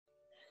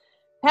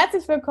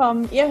Herzlich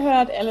willkommen, ihr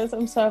hört Alice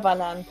im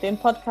Serverland, den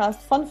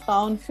Podcast von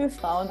Frauen für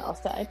Frauen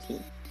aus der IT.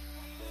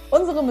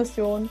 Unsere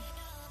Mission: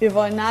 Wir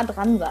wollen nah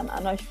dran sein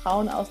an euch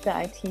Frauen aus der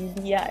IT,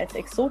 die ihr als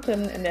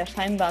Exotinnen in der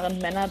scheinbaren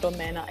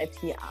Männerdomäne IT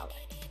arbeitet.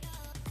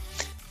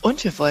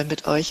 Und wir wollen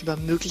mit euch über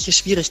mögliche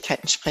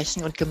Schwierigkeiten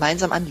sprechen und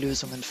gemeinsam an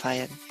Lösungen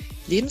feilen.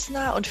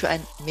 Lebensnah und für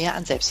ein Mehr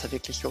an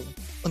Selbstverwirklichung.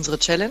 Unsere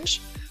Challenge: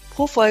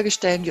 Pro Folge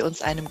stellen wir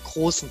uns einem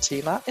großen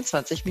Thema in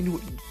 20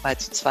 Minuten. Mal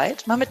zu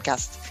zweit, mal mit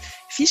Gast.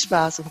 Viel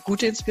Spaß und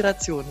gute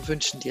Inspiration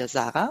wünschen dir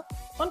Sarah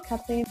und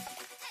Katrin.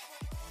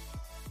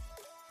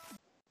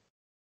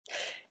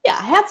 Ja,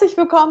 herzlich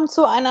willkommen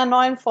zu einer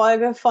neuen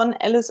Folge von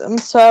Alice im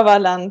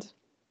Serverland,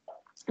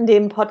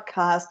 dem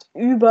Podcast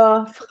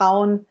über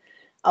Frauen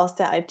aus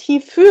der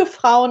IT, für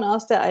Frauen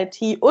aus der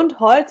IT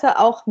und heute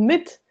auch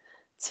mit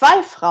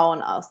 2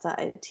 Frauen aus der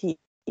IT.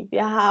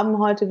 Wir haben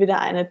heute wieder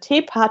eine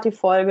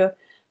Teeparty-Folge,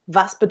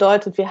 was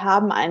bedeutet, wir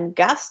haben einen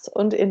Gast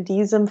und in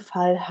diesem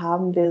Fall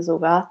haben wir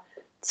sogar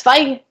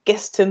 2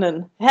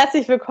 Gästinnen.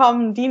 Herzlich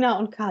willkommen, Dina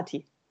und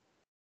Kati.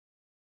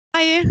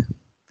 Hi.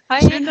 Hi.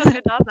 Schön, dass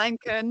wir da sein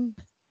können.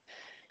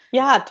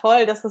 Ja,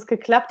 toll, dass es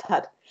geklappt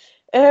hat.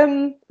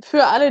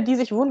 Für alle, die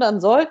sich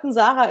wundern sollten,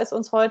 Sarah ist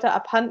uns heute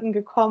abhanden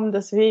gekommen,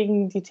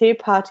 deswegen die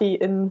Teeparty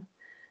in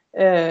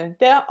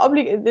der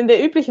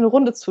üblichen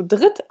Runde zu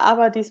dritt,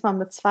 aber diesmal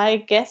mit 2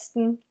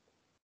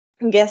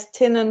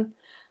 Gästinnen.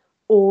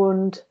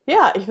 Und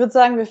ja, ich würde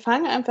sagen, wir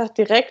fangen einfach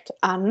direkt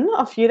an.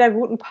 Auf jeder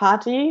guten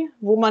Party,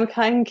 wo man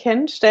keinen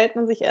kennt, stellt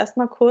man sich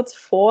erstmal kurz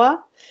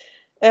vor.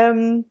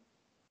 Ja,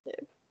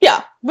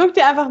 mögt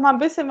ihr einfach mal ein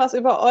bisschen was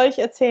über euch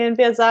erzählen?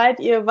 Wer seid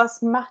ihr?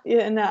 Was macht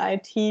ihr in der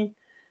IT?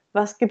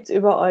 Was gibt es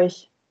über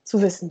euch zu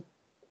wissen?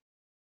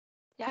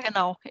 Ja,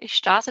 genau. Ich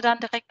starte dann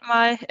direkt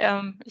mal.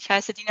 Ich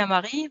heiße Dina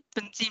Marie,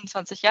 bin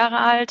 27 Jahre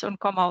alt und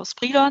komme aus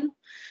Brilon.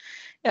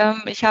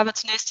 Ich habe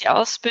zunächst die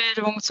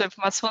Ausbildung zur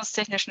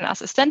informationstechnischen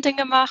Assistentin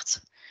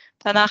gemacht.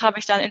 Danach habe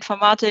ich dann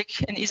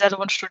Informatik in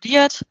Iserlohn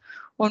studiert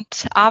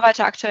und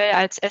arbeite aktuell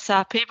als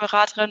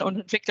SAP-Beraterin und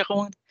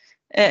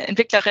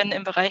Entwicklerin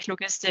im Bereich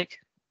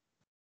Logistik.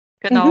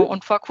 Genau,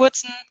 und vor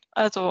kurzem,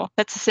 also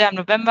letztes Jahr im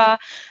November,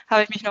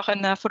 habe ich mich noch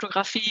in der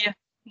Fotografie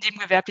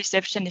nebengewerblich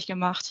selbstständig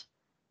gemacht.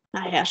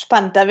 Naja,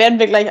 spannend. Da werden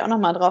wir gleich auch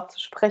nochmal drauf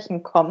zu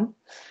sprechen kommen,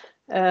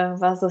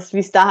 wie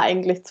es da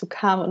eigentlich zu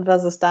kam und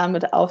was es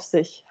damit auf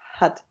sich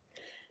hat.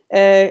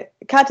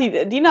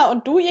 Kathi, Dina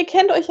und du, ihr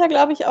kennt euch ja,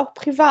 glaube ich, auch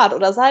privat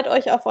oder seid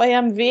euch auf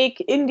eurem Weg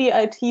in die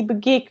IT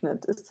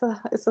begegnet. Ist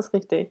das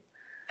richtig?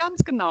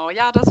 Ganz genau,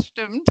 ja, das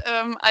stimmt.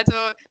 Also,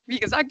 wie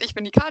gesagt, ich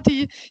bin die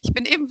Kathi, ich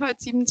bin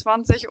ebenfalls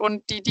 27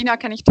 und die Dina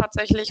kenne ich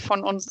tatsächlich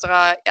von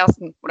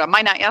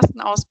meiner ersten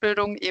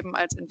Ausbildung eben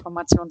als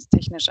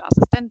informationstechnische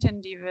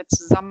Assistentin, die wir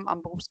zusammen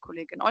am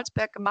Berufskolleg in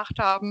Olsberg gemacht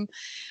haben.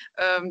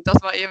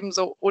 Das war eben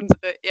so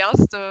unsere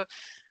erste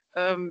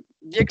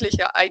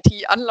wirkliche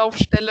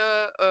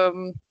IT-Anlaufstelle.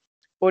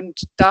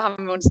 Und da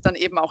haben wir uns dann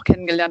eben auch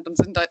kennengelernt und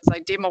sind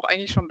seitdem auch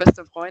eigentlich schon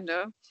beste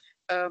Freunde.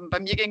 Bei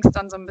mir ging es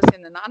dann so ein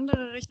bisschen in eine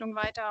andere Richtung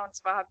weiter. Und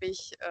zwar habe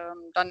ich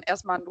dann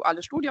erstmal ein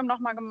duales Studium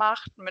nochmal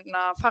gemacht mit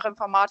einer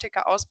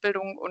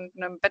Fachinformatiker-Ausbildung und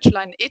einem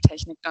Bachelor in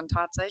E-Technik dann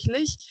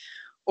tatsächlich.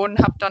 Und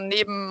habe dann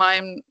neben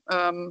meinem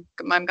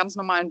ganz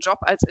normalen Job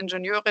als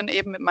Ingenieurin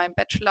eben mit meinem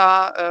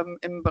Bachelor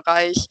im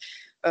Bereich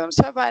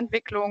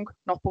Serverentwicklung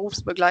noch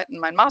berufsbegleitend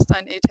meinen Master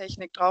in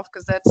E-Technik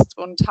draufgesetzt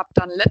und habe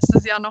dann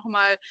letztes Jahr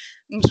nochmal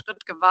einen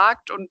Schritt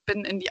gewagt und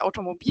bin in die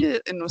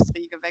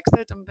Automobilindustrie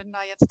gewechselt und bin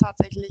da jetzt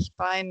tatsächlich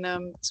bei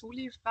einem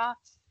Zulieferer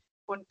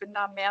und bin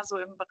da mehr so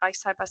im Bereich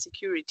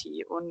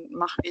Cybersecurity und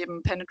mache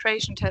eben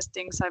Penetration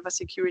Testing,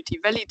 Cybersecurity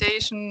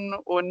Validation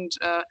und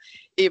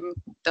eben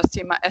das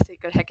Thema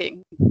Ethical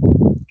Hacking.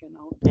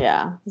 Genau.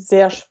 Ja,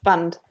 sehr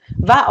spannend.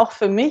 War auch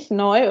für mich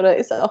neu oder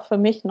ist auch für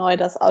mich neu,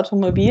 dass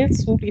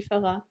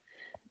Automobilzulieferer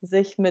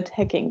sich mit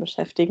Hacking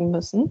beschäftigen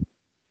müssen.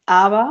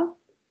 Aber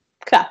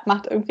klar,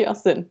 macht irgendwie auch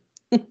Sinn.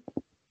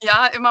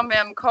 Ja, immer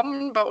mehr im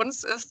Kommen. Bei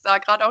uns ist da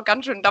gerade auch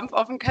ganz schön Dampf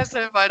auf dem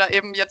Kessel, weil da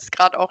eben jetzt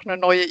gerade auch eine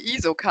neue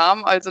ISO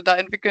kam. Also da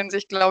entwickeln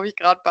sich, glaube ich,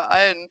 gerade bei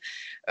allen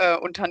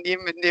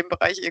Unternehmen in dem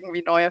Bereich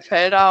irgendwie neue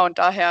Felder und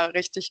daher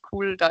richtig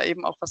cool, da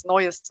eben auch was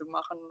Neues zu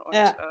machen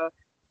und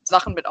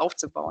Sachen mit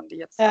aufzubauen, die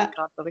jetzt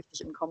gerade so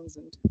richtig im Kommen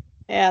sind.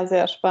 Ja,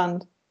 sehr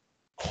spannend.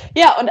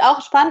 Ja, und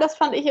auch spannend, das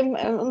fand ich in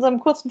unserem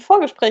kurzen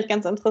Vorgespräch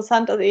ganz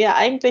interessant, dass ihr ja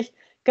eigentlich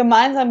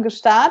gemeinsam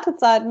gestartet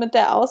seid mit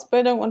der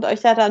Ausbildung und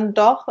euch ja dann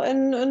doch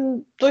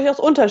in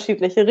durchaus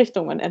unterschiedliche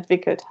Richtungen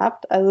entwickelt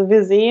habt. Also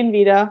wir sehen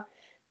wieder,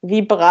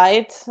 wie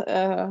breit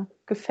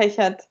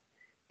gefächert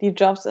die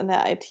Jobs in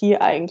der IT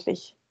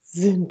eigentlich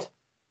sind.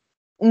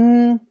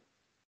 Ihr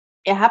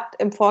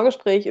habt im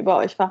Vorgespräch über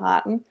euch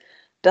verraten,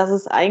 dass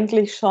es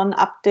eigentlich schon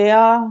ab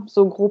der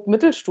so grob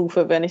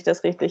Mittelstufe, wenn ich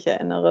das richtig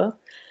erinnere,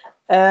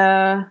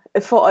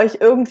 für euch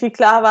irgendwie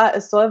klar war,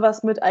 es soll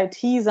was mit IT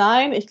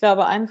sein. Ich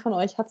glaube, einer von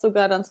euch hat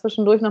sogar dann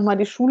zwischendurch nochmal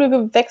die Schule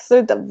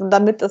gewechselt,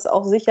 damit es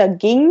auch sicher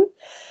ging.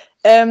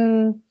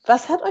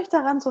 Was hat euch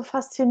daran so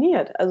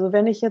fasziniert? Also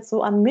wenn ich jetzt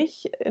so an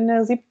mich in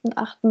der 7.,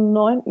 8.,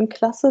 9.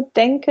 Klasse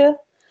denke,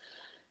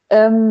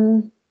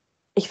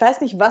 Ich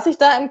weiß nicht, was ich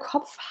da im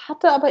Kopf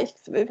hatte, aber ich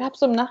habe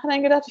so im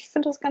Nachhinein gedacht, ich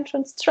finde das ganz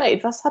schön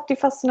straight. Was hat die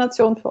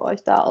Faszination für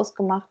euch da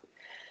ausgemacht,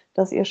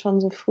 dass ihr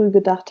schon so früh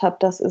gedacht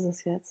habt, das ist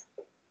es jetzt?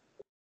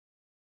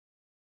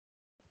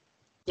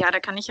 Ja,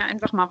 da kann ich ja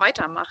einfach mal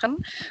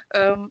weitermachen.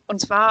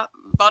 Und zwar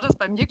war das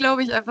bei mir,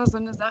 glaube ich, einfach so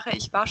eine Sache.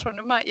 Ich war schon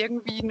immer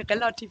irgendwie ein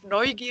relativ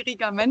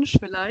neugieriger Mensch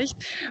vielleicht.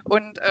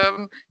 Und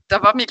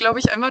da war mir, glaube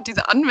ich, einfach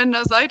diese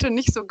Anwenderseite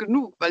nicht so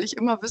genug, weil ich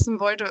immer wissen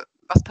wollte,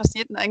 was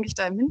passiert denn eigentlich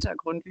da im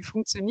Hintergrund? Wie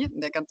funktioniert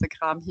denn der ganze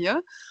Kram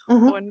hier?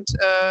 Und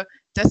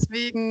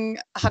deswegen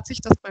hat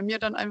sich das bei mir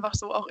dann einfach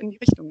so auch in die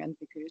Richtung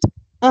entwickelt.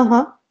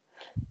 Aha.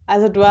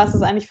 Also du hast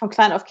es eigentlich von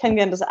klein auf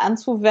kennengelernt, das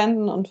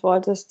anzuwenden und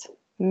wolltest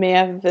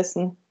mehr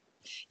wissen.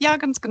 Ja,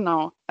 ganz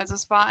genau. Also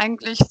es war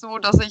eigentlich so,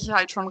 dass ich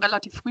halt schon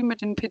relativ früh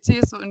mit den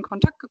PCs so in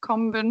Kontakt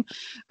gekommen bin,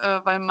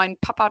 weil mein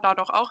Papa da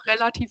doch auch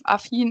relativ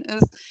affin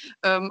ist.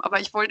 Aber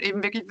ich wollte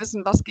eben wirklich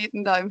wissen, was geht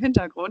denn da im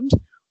Hintergrund?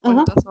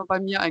 Und das war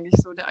bei mir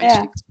eigentlich so der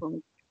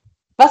Einstiegspunkt.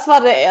 Was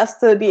war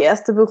die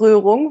erste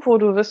Berührung, wo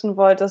du wissen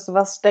wolltest,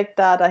 was steckt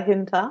da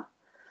dahinter?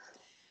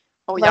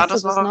 Oh ja,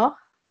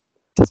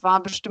 das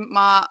war bestimmt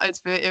mal,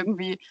 als wir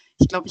irgendwie,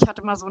 ich glaube, ich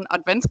hatte mal so einen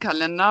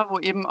Adventskalender, wo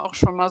eben auch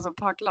schon mal so ein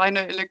paar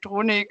kleine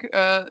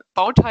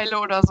Elektronik-Bauteile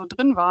oder so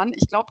drin waren.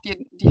 Ich glaube,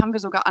 die haben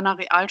wir sogar an der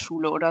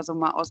Realschule oder so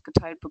mal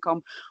ausgeteilt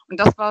bekommen. Und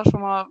das war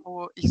schon mal,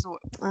 wo ich so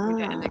mit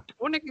der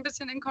Elektronik ein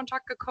bisschen in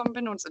Kontakt gekommen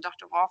bin und so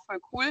dachte, wow,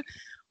 voll cool.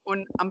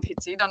 Und am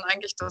PC dann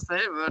eigentlich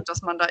dasselbe,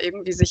 dass man da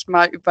irgendwie sich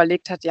mal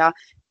überlegt hat, ja,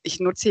 ich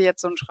nutze hier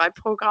jetzt so ein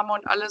Schreibprogramm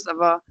und alles,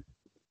 aber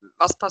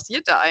was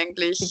passiert da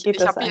eigentlich?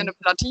 Ich habe hier eine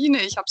Platine,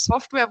 ich habe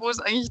Software, wo ist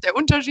eigentlich der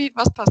Unterschied,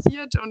 was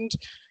passiert? Und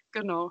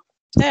genau.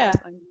 Ja,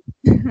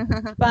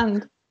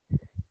 spannend.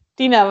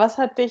 Dina, was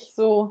hat dich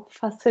so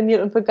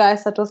fasziniert und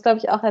begeistert? Du hast, glaube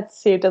ich, auch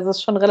erzählt, dass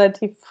es schon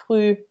relativ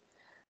früh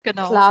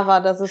klar war,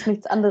 dass es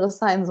nichts anderes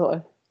sein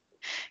soll.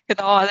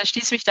 Genau, also ich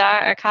schließe mich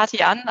da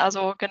Kathi an,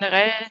 also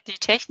generell die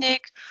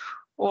Technik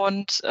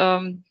und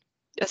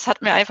es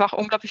hat mir einfach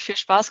unglaublich viel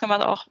Spaß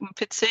gemacht, auch am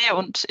PC.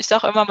 Und ich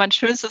sage immer, mein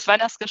schönstes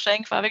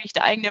Weihnachtsgeschenk war wirklich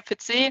der eigene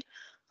PC.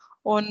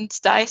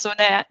 Und da ich so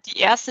die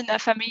erste in der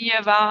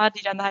Familie war,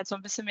 die dann halt so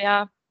ein bisschen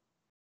mehr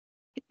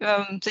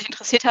sich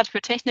interessiert hat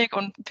für Technik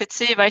und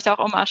PC, war ich da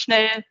auch immer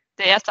schnell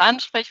der erste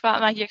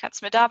Ansprechpartner, hier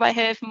kannst du mir dabei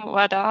helfen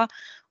oder da.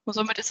 Und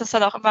somit ist es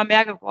dann auch immer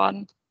mehr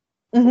geworden.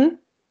 Mhm.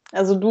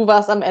 Also du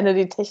warst am Ende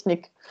die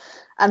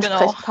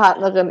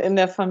Technik-Ansprechpartnerin in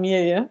der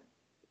Familie.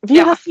 Wie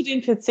hast du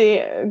den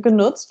PC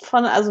genutzt?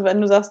 Also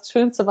wenn du sagst,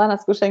 schönste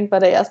Weihnachtsgeschenk war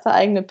der erste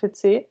eigene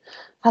PC.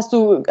 Hast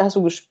du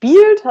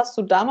gespielt? Hast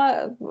du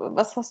damals,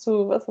 was hast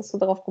du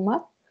darauf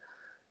gemacht?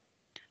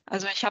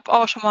 Also ich habe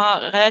auch schon mal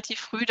relativ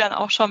früh dann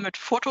auch schon mit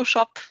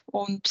Photoshop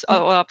und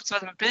oder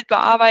beziehungsweise mit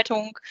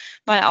Bildbearbeitung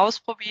mal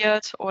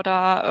ausprobiert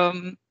oder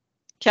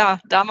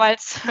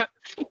damals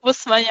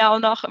wusste man ja auch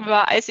noch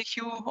über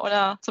ICQ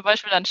oder zum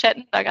Beispiel dann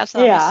chatten, da gab es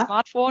noch das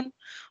Smartphone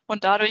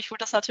und dadurch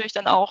wurde das natürlich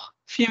dann auch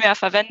viel mehr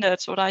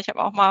verwendet. Oder ich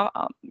habe auch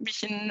mal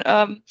mich in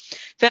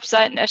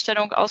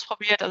Webseitenerstellung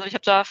ausprobiert, also ich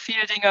habe da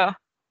viele Dinge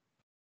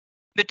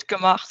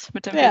mitgemacht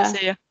mit dem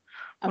PC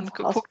und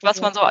geguckt,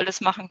 was man so alles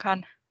machen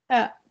kann.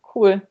 Ja,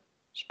 cool,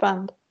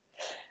 spannend.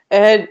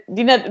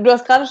 Dina, du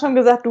hast gerade schon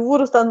gesagt, du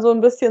wurdest dann so ein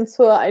bisschen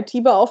zur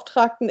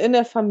IT-Beauftragten in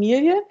der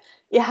Familie.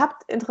 Ihr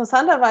habt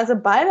interessanterweise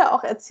beide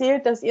auch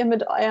erzählt, dass ihr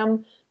mit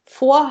eurem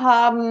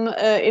Vorhaben,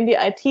 in die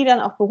IT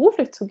dann auch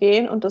beruflich zu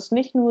gehen und das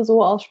nicht nur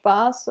so aus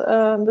Spaß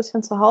ein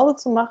bisschen zu Hause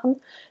zu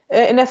machen,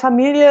 in der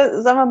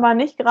Familie, sagen wir mal,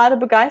 nicht gerade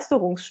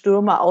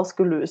Begeisterungsstürme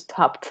ausgelöst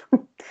habt.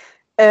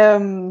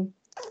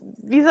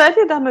 Wie seid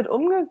ihr damit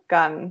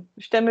umgegangen?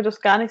 Ich stelle mir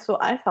das gar nicht so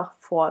einfach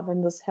vor,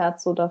 wenn das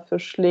Herz so dafür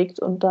schlägt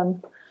und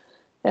dann,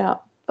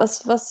 ja,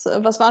 was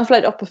waren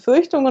vielleicht auch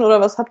Befürchtungen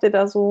oder was habt ihr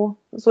da so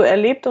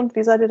erlebt und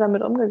wie seid ihr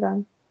damit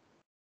umgegangen?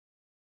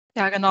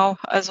 Ja, genau.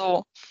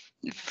 Also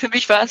für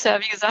mich war es ja,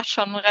 wie gesagt,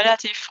 schon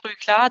relativ früh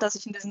klar, dass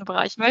ich in diesen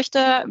Bereich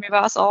möchte. Mir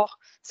war es auch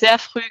sehr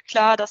früh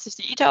klar, dass ich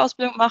die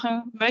IT-Ausbildung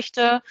machen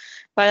möchte,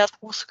 weil das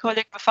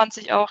Berufskolleg befand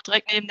sich auch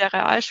direkt neben der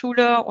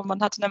Realschule und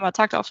man hatte immer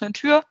Tag auf eine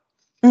Tür.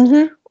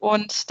 Mhm.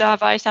 Und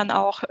da war ich dann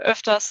auch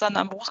öfters dann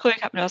am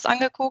Berufskolleg, habe mir das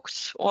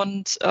angeguckt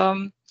und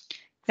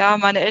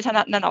meine Eltern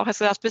hatten dann auch erst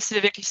gesagt, bist du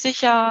dir wirklich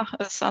sicher?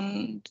 Ist ja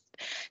ein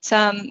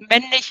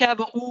männlicher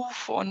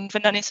Beruf und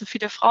wenn da nicht so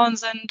viele Frauen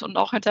sind und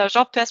auch hinter der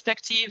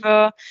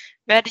Jobperspektive,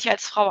 werde ich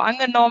als Frau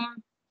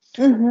angenommen.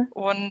 Mhm.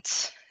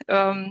 Und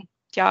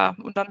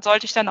und dann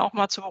sollte ich dann auch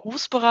mal zur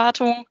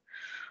Berufsberatung.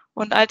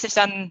 Und als ich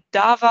dann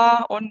da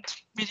war und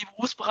mir die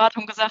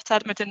Berufsberatung gesagt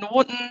hat mit den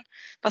Noten,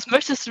 was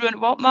möchtest du denn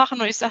überhaupt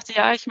machen? Und ich sagte,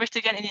 ja, ich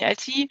möchte gerne in die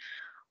IT.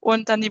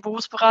 Und dann die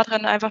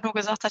Berufsberaterin einfach nur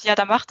gesagt hat, ja,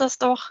 dann mach das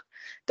doch.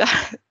 Da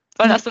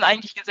war das dann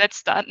eigentlich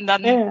gesetzt. Da hatten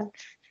dann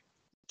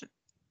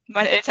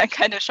meine Eltern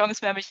keine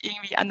Chance mehr, mich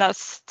irgendwie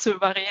anders zu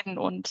überreden.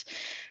 Und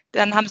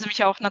dann haben sie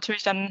mich auch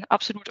natürlich dann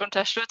absolut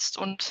unterstützt.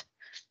 Und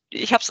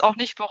ich habe es auch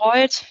nicht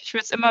bereut. Ich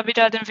würde es immer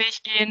wieder den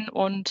Weg gehen.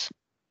 Und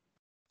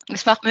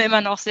es macht mir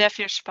immer noch sehr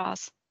viel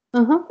Spaß.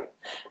 Mhm.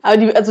 Aber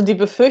die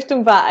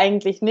Befürchtung war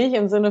eigentlich nicht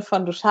im Sinne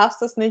von, du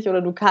schaffst es nicht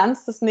oder du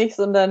kannst es nicht,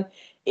 sondern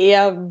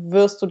eher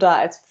wirst du da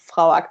als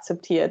Frau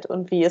akzeptiert?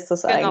 Und wie ist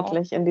das Genau.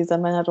 eigentlich in dieser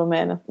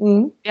Männerdomäne?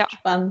 Ja.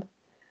 Spannend.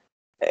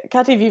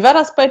 Kathi, wie war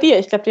das bei dir?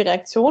 Ich glaube, die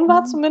Reaktion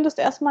war zumindest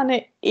erstmal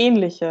eine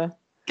ähnliche.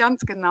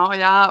 Ganz genau,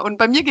 ja. Und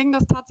bei mir ging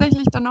das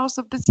tatsächlich dann auch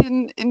so ein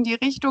bisschen in die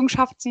Richtung,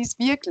 schafft sie es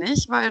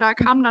wirklich? Weil da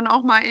kamen dann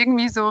auch mal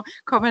irgendwie so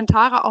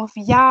Kommentare auf,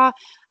 ja,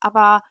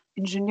 aber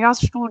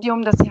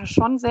Ingenieursstudium, das ist ja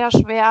schon sehr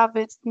schwer.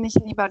 Willst du nicht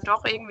lieber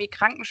doch irgendwie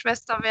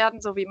Krankenschwester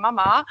werden, so wie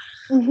Mama?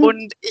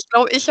 Und ich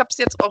glaube, ich habe es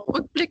jetzt auch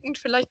rückblickend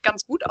vielleicht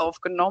ganz gut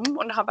aufgenommen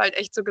und habe halt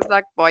echt so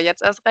gesagt, boah,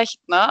 jetzt erst recht,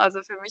 ne?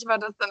 Also für mich war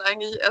das dann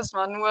eigentlich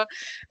erstmal nur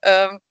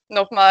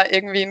nochmal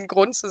irgendwie ein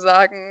Grund zu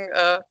sagen,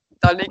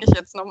 da lege ich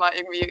jetzt nochmal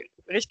irgendwie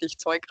richtig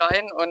Zeug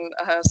rein und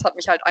es hat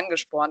mich halt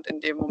angespornt in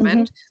dem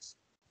Moment.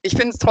 Ich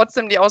finde es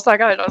trotzdem die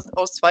Aussage halt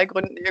aus zwei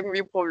Gründen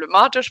irgendwie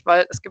problematisch,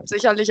 weil es gibt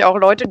sicherlich auch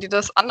Leute, die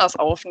das anders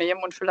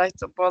aufnehmen und vielleicht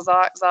so,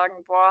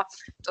 sagen, boah,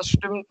 das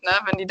stimmt, ne?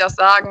 Wenn die das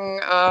sagen,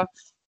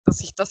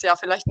 dass ich das ja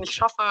vielleicht nicht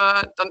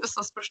schaffe, dann ist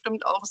das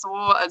bestimmt auch so.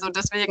 Also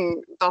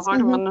deswegen, da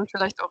sollte man dann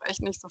vielleicht auch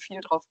echt nicht so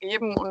viel drauf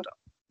geben. Und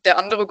der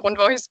andere Grund,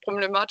 warum ich es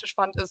problematisch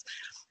fand, ist,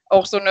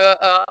 auch so eine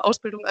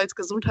Ausbildung als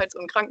Gesundheits-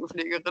 und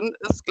Krankenpflegerin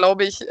ist,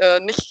 glaube ich,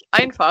 nicht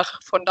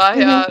einfach. Von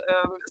daher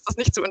ist das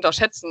nicht zu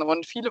unterschätzen.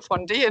 Und viele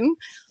von denen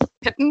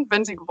hätten,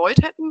 wenn sie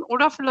gewollt hätten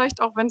oder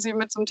vielleicht auch, wenn sie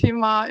mit so einem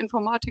Thema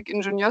Informatik,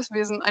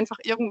 Ingenieurswesen einfach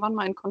irgendwann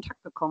mal in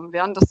Kontakt gekommen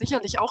wären, das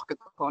sicherlich auch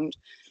gekonnt.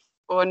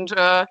 Und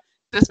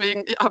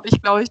deswegen habe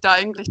ich, glaube ich, da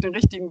eigentlich den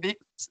richtigen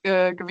Weg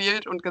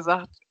gewählt und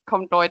gesagt,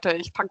 kommt Leute,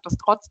 ich packe das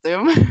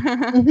trotzdem.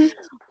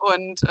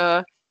 Und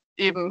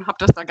eben habe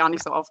das da gar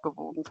nicht so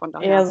aufgewogen. Von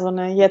daher. Eher so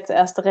eine jetzt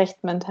erst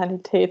recht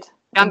Mentalität.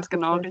 Ganz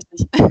genau,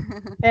 richtig.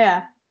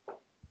 Ja,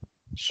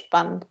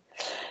 spannend.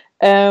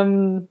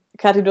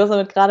 Kathi, du hast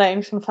damit gerade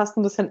eigentlich schon fast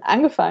ein bisschen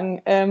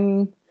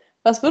angefangen.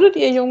 Was würdet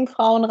ihr jungen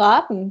Frauen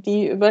raten,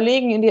 die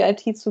überlegen, in die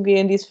IT zu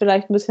gehen, die es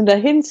vielleicht ein bisschen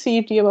dahin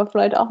zieht, die aber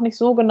vielleicht auch nicht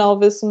so genau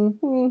wissen,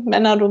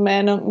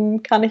 Männerdomäne,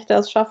 kann ich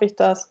das, schaffe ich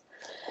das?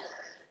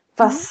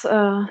 Was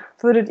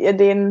würdet ihr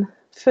denen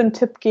für einen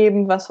Tipp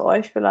geben, was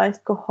euch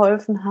vielleicht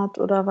geholfen hat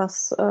oder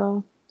was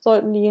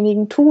sollten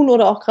diejenigen tun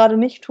oder auch gerade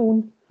nicht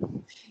tun?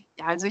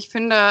 Ja, also ich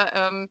finde,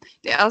 der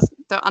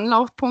erste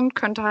Anlaufpunkt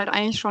könnte halt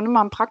eigentlich schon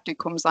immer ein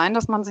Praktikum sein,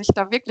 dass man sich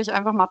da wirklich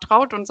einfach mal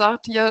traut und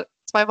sagt, hier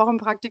 2 Wochen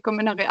Praktikum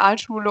in der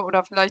Realschule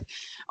oder vielleicht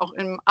auch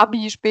im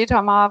Abi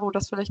später mal, wo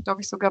das vielleicht, glaube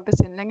ich, sogar ein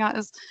bisschen länger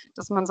ist,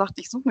 dass man sagt,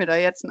 ich suche mir da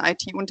jetzt ein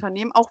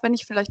IT-Unternehmen, auch wenn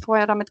ich vielleicht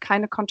vorher damit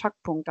keine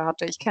Kontaktpunkte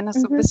hatte. Ich kenne das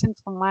so ein bisschen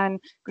von meinen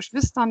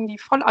Geschwistern, die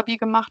Vollabi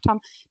gemacht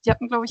haben. Die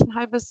hatten, glaube ich, ein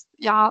halbes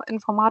Jahr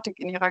Informatik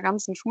in ihrer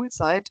ganzen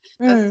Schulzeit.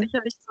 Das ist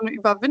sicherlich so eine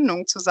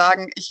Überwindung zu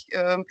sagen, ich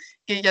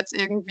gehe jetzt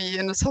irgendwie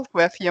in eine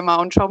Softwarefirma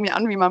und schaue mir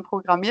an, wie man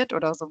programmiert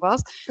oder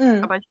sowas.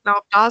 Aber ich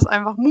glaube, da ist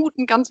einfach Mut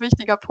ein ganz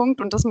wichtiger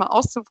Punkt und das mal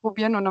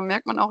auszuprobieren. Und dann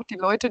merkt man auch, die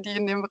Leute, die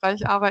in dem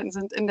Bereich arbeiten,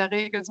 sind in der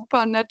Regel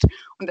super nett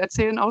und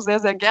erzählen auch sehr,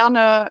 sehr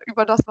gerne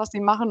über das, was sie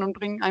machen und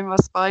bringen einem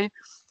was bei.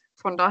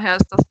 Von daher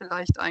ist das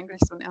vielleicht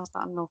eigentlich so ein erster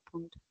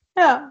Anlaufpunkt.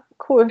 Ja,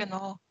 cool.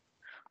 Genau.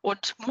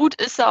 Und Mut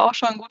ist da auch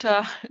schon ein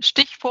guter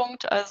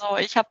Stichpunkt. Also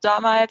ich habe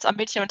damals am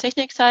Mädchen und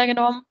Technik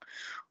teilgenommen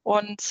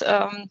und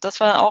das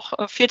war dann auch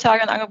 4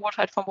 Tage ein Angebot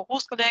halt vom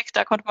Berufskolleg.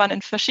 Da konnte man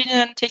in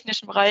verschiedenen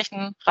technischen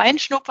Bereichen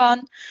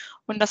reinschnuppern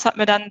und das hat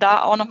mir dann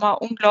da auch nochmal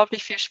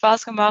unglaublich viel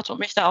Spaß gemacht und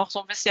mich da auch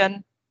so ein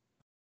bisschen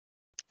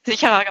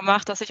sicherer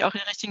gemacht, dass ich auch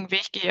den richtigen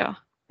Weg gehe.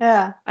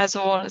 Ja.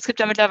 Also es gibt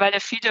ja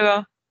mittlerweile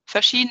viele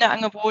verschiedene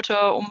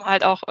Angebote, um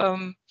halt auch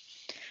den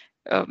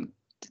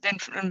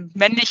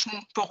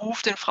männlichen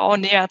Beruf den Frauen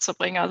näher zu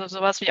bringen. Also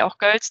sowas wie auch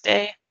Girls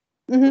Day.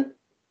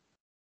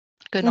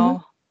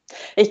 Genau.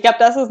 Ich glaube,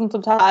 das ist ein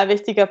total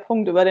wichtiger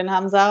Punkt, über den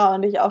haben Sarah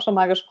und ich auch schon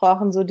mal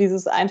gesprochen, so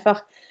dieses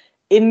einfach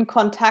in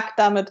Kontakt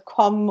damit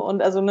kommen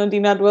und also ne,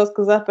 Dina, du hast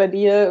gesagt, bei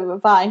dir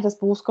war eigentlich das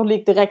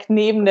Berufskolleg direkt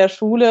neben der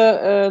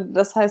Schule,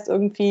 das heißt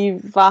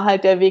irgendwie war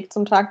halt der Weg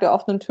zum Tag der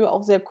offenen Tür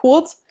auch sehr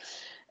kurz.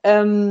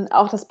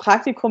 Auch das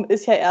Praktikum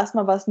ist ja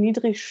erstmal was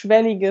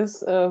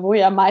Niedrigschwelliges, wo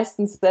ja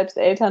meistens selbst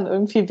Eltern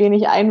irgendwie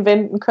wenig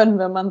einwenden können,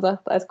 wenn man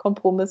sagt, als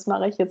Kompromiss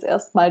mache ich jetzt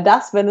erstmal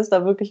das, wenn es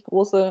da wirklich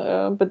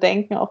große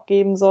Bedenken auch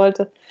geben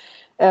sollte.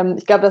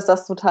 Ich glaube, dass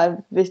das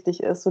total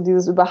wichtig ist, so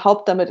dieses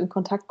überhaupt damit in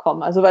Kontakt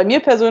kommen. Also bei mir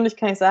persönlich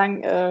kann ich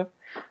sagen,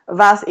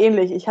 war es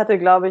ähnlich. Ich hatte,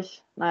 glaube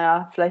ich,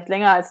 vielleicht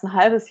länger als ein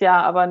halbes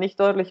Jahr, aber nicht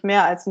deutlich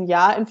mehr als ein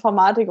Jahr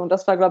Informatik und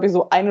das war, glaube ich,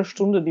 so 1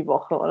 Stunde die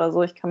Woche oder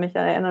so. Ich kann mich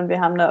erinnern, wir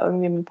haben da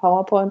irgendwie mit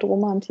PowerPoint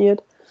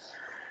rumhantiert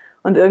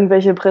und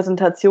irgendwelche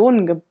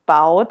Präsentationen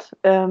gebaut.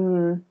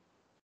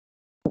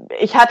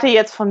 Ich hatte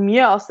jetzt von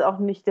mir aus auch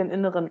nicht den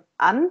inneren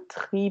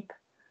Antrieb,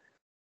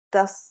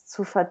 das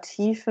zu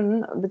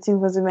vertiefen,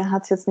 beziehungsweise mir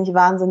hat es jetzt nicht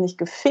wahnsinnig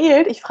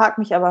gefehlt. Ich frage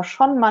mich aber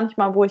schon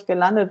manchmal, wo ich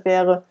gelandet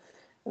wäre,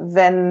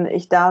 wenn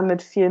ich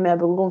damit viel mehr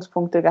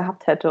Berührungspunkte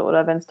gehabt hätte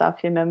oder wenn es da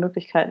viel mehr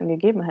Möglichkeiten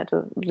gegeben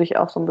hätte, sich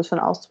auch so ein bisschen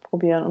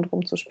auszuprobieren und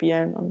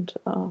rumzuspielen. Und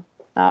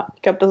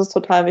ich glaube, das ist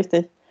total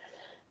wichtig,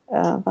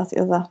 was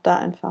ihr sagt, da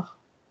einfach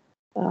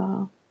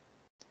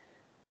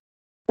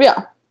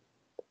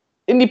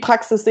in die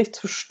Praxis sich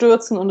zu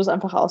stürzen und es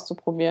einfach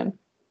auszuprobieren.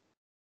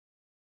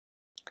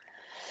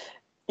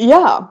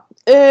 Ja,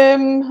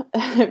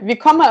 wir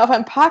kommen mal auf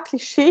ein paar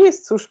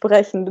Klischees zu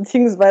sprechen,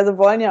 beziehungsweise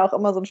wollen ja auch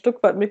immer so ein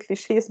Stück weit mit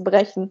Klischees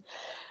brechen.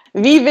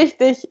 Wie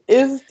wichtig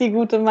ist die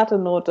gute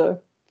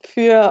Mathe-Note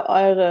für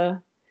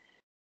eure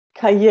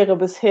Karriere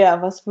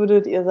bisher? Was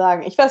würdet ihr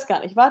sagen? Ich weiß gar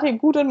nicht, wart ihr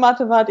gut in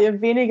Mathe, wart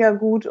ihr weniger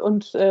gut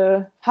und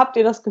habt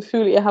ihr das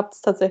Gefühl, ihr habt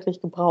es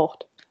tatsächlich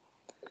gebraucht?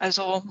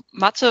 Also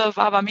Mathe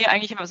war bei mir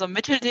eigentlich immer so ein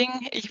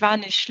Mittelding. Ich war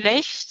nicht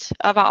schlecht,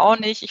 aber auch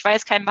nicht, ich war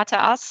jetzt kein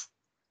Mathe-Ass.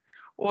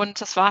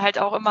 Und das war halt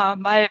auch immer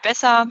mal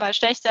besser, mal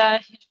schlechter.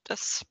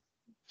 Das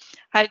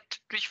halt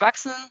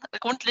durchwachsen.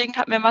 Grundlegend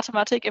hat mir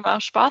Mathematik immer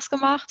Spaß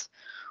gemacht.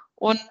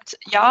 Und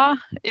ja,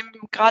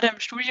 gerade im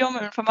Studium,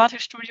 im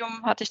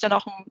Informatikstudium, hatte ich dann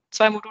auch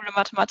 2 Module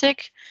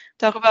Mathematik.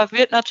 Darüber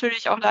wird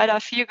natürlich auch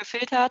leider viel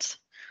gefiltert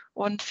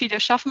und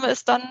viele schaffen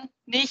es dann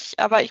nicht.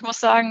 Aber ich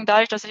muss sagen,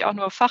 dadurch, dass ich auch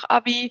nur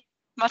Fachabi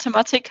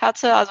Mathematik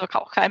hatte, also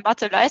auch kein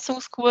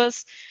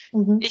Mathe-Leistungskurs,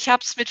 ich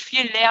habe es mit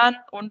viel Lernen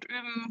und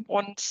Üben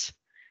und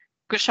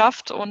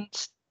geschafft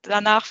und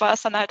danach war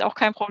es dann halt auch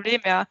kein Problem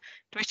mehr.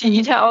 Durch die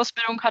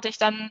ITA-Ausbildung hatte ich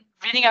dann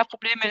weniger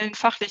Probleme in den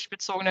fachlich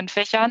bezogenen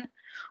Fächern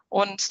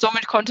und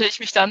somit konnte ich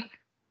mich dann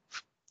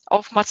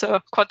auf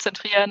Mathe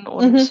konzentrieren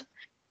und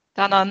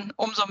dann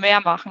umso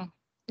mehr machen.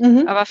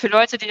 Aber für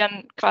Leute, die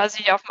dann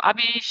quasi auf dem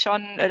Abi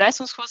schon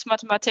Leistungskurs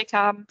Mathematik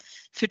haben,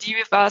 für die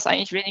war es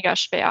eigentlich weniger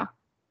schwer.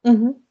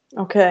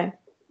 Okay,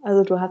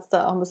 also du hast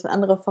da auch ein bisschen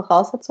andere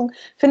Voraussetzungen.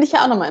 Finde ich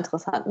ja auch nochmal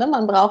interessant, ne?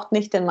 Man braucht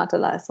nicht den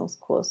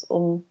Mathe-Leistungskurs,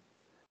 um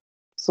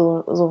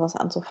sowas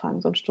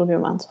anzufangen, so ein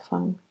Studium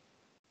anzufangen.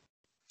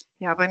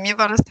 Ja, bei mir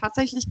war das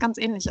tatsächlich ganz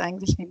ähnlich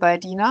eigentlich wie bei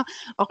Dina.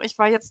 Auch ich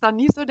war jetzt da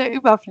nie so der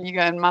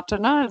Überflieger in Mathe,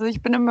 ne? Also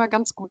ich bin immer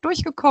ganz gut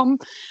durchgekommen,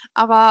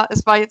 aber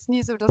es war jetzt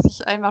nie so, dass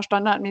ich einmal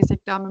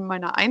standardmäßig da mit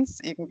meiner 1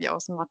 irgendwie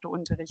aus dem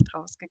Matheunterricht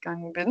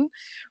rausgegangen bin.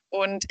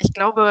 Und ich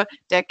glaube,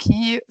 der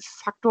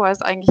Key-Faktor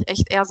ist eigentlich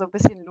echt eher so ein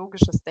bisschen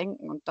logisches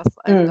Denken und dass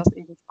einem das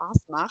eben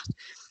Spaß macht.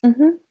 Ich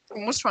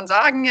muss schon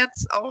sagen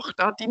jetzt auch,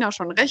 da hat Dina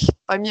schon recht,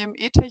 bei mir im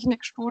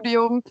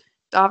E-Technik-Studium,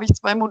 da habe ich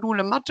 2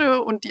 Module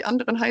Mathe und die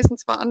anderen heißen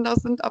zwar anders,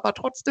 sind aber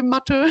trotzdem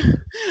Mathe.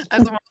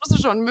 Also man muss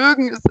es schon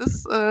mögen, es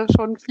ist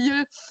schon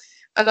viel.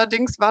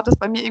 Allerdings war das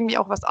bei mir irgendwie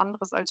auch was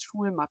anderes als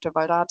Schulmathe,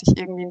 weil da hatte ich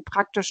irgendwie einen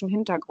praktischen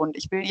Hintergrund.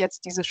 Ich will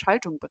jetzt diese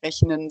Schaltung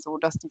berechnen, so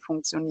dass die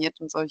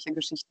funktioniert und solche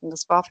Geschichten.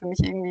 Das war für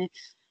mich irgendwie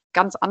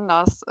ganz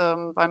anders,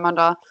 weil man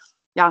da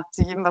ja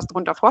sich eben was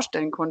drunter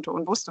vorstellen konnte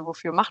und wusste,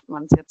 wofür macht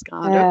man es jetzt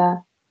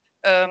gerade.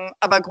 Ja.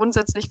 Aber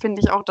grundsätzlich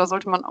finde ich auch, da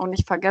sollte man auch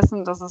nicht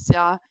vergessen, dass es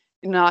ja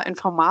in der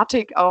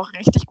Informatik auch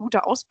richtig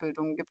gute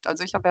Ausbildungen gibt.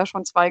 Also ich habe ja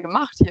schon 2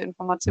 gemacht, hier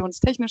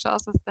informationstechnische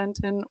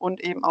Assistentin und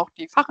eben auch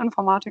die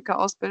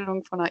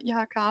Fachinformatiker-Ausbildung von der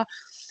IHK.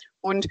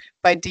 Und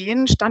bei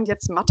denen stand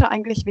jetzt Mathe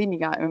eigentlich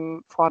weniger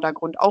im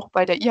Vordergrund. Auch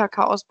bei der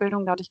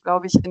IHK-Ausbildung, da hatte ich,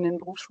 glaube ich, in den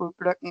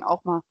Berufsschulblöcken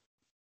auch mal,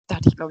 da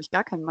hatte ich, glaube ich,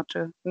 gar kein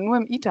Mathe. Nur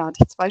im ITA hatte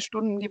ich 2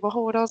 Stunden die Woche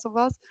oder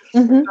sowas.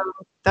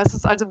 Das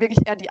ist also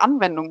wirklich eher die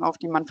Anwendung, auf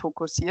die man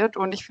fokussiert.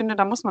 Und ich finde,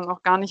 da muss man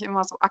auch gar nicht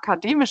immer so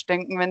akademisch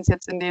denken, wenn es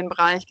jetzt in den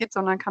Bereich geht,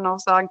 sondern kann auch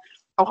sagen,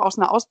 auch aus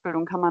einer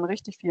Ausbildung kann man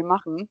richtig viel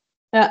machen.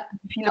 Ja,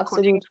 viele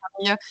Kollegen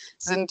von mir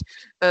sind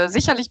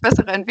sicherlich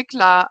bessere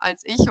Entwickler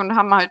als ich und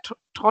haben halt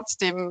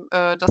trotzdem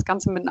das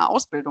Ganze mit einer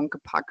Ausbildung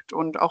gepackt.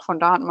 Und auch von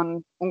da hat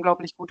man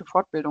unglaublich gute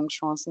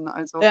Fortbildungschancen.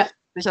 Also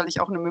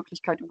sicherlich auch eine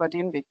Möglichkeit, über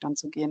den Weg dann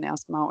zu gehen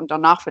erstmal und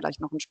danach vielleicht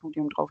noch ein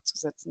Studium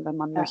draufzusetzen, wenn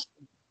man möchte.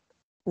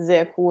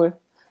 Sehr cool.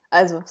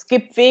 Also es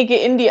gibt Wege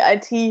in die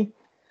IT.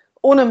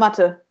 Ohne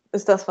Mathe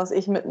ist das, was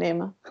ich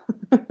mitnehme.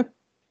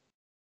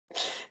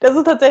 Das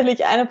ist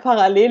tatsächlich eine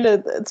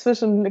Parallele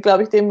zwischen,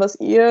 glaube ich, dem, was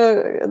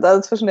ihr,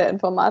 also zwischen der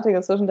Informatik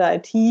und zwischen der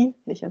IT,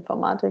 nicht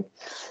Informatik,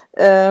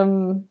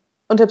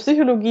 und der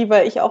Psychologie,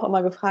 weil ich auch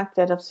immer gefragt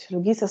werde,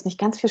 Psychologie, ist das nicht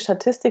ganz viel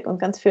Statistik und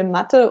ganz viel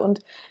Mathe?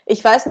 Und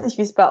ich weiß nicht,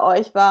 wie es bei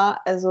euch war.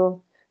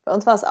 Also bei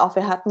uns war es auch,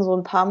 wir hatten so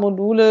ein paar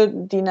Module,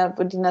 die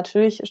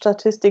natürlich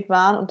Statistik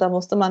waren und da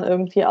musste man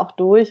irgendwie auch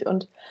durch.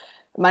 Und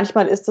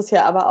manchmal ist es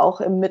ja aber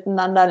auch im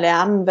Miteinander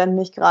lernen, wenn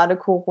nicht gerade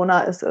Corona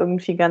ist,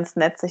 irgendwie ganz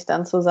nett, sich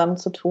dann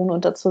zusammenzutun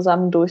und da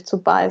zusammen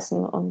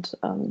durchzubeißen. Und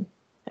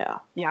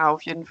ja. Ja,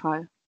 auf jeden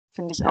Fall.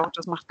 Finde ich auch,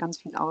 das macht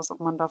ganz viel aus, ob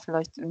man da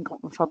vielleicht im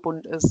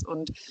Gruppenverbund ist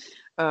und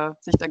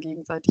sich da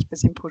gegenseitig ein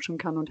bisschen pushen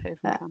kann und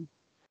helfen kann.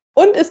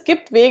 Und es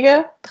gibt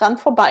Wege dran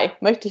vorbei,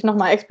 möchte ich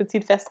nochmal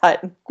explizit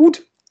festhalten.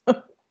 Gut.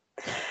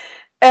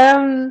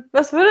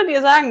 Was würdet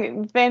ihr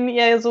sagen, wenn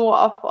ihr so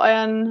auf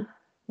euren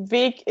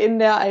Weg in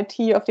der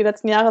IT, auf die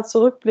letzten Jahre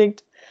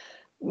zurückblickt?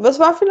 Was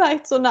war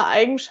vielleicht so eine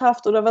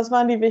Eigenschaft oder was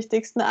waren die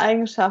wichtigsten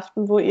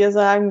Eigenschaften, wo ihr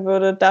sagen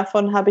würdet,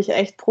 davon habe ich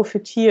echt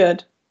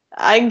profitiert?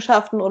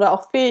 Eigenschaften oder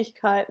auch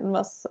Fähigkeiten,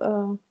 was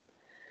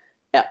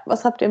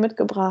habt ihr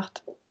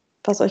mitgebracht,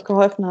 was euch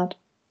geholfen hat?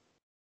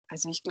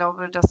 Also ich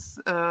glaube, dass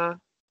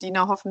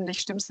Dina, hoffentlich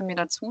stimmst du mir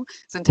dazu,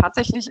 sind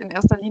tatsächlich in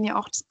erster Linie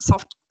auch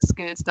Soft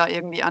Skills da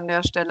irgendwie an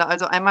der Stelle.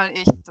 Also einmal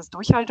das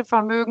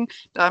Durchhaltevermögen,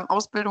 da im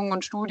Ausbildung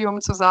und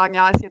Studium zu sagen,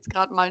 ja, ist jetzt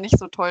gerade mal nicht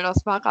so toll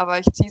das Fach, aber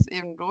ich ziehe es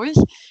eben durch.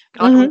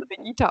 Gerade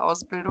unsere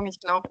ITA-Ausbildung,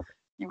 ich glaube,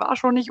 die war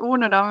schon nicht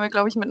ohne. Da haben wir,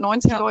 glaube ich, mit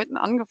 90 Leuten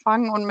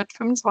angefangen und mit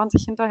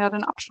 25 hinterher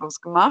den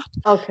Abschluss gemacht.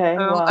 Okay,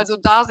 wow. Also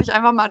da sich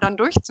einfach mal dann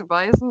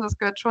durchzubeißen, das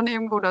gehört schon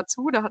irgendwo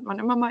dazu. Da hat man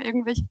immer mal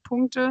irgendwelche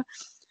Punkte.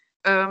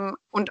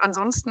 Und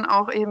ansonsten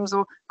auch eben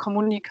so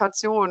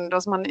Kommunikation,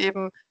 dass man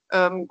eben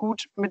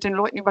gut mit den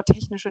Leuten über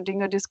technische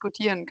Dinge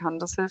diskutieren kann.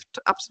 Das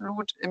hilft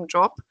absolut im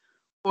Job.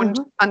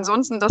 Und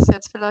ansonsten, das ist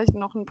jetzt vielleicht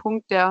noch ein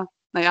Punkt, der,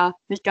 naja,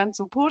 nicht ganz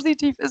so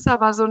positiv ist,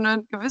 aber so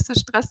eine gewisse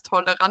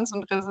Stresstoleranz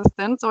und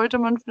Resistenz sollte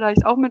man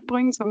vielleicht auch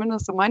mitbringen,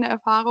 zumindest so meine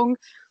Erfahrung.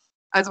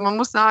 Also man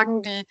muss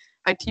sagen, die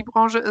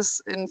IT-Branche ist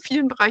in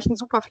vielen Bereichen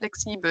super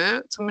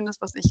flexibel,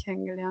 zumindest was ich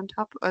kennengelernt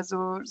habe.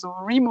 Also so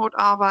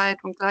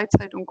Remote-Arbeit und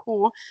Gleitzeit und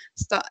Co.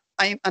 ist da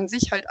an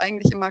sich halt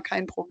eigentlich immer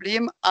kein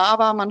Problem,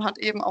 aber man hat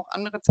eben auch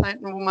andere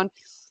Zeiten, wo man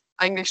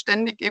eigentlich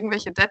ständig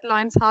irgendwelche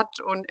Deadlines hat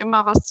und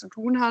immer was zu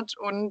tun hat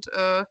und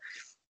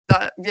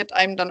da wird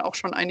einem dann auch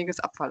schon einiges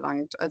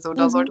abverlangt. Also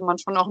da sollte man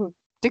schon noch ein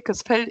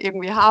dickes Fell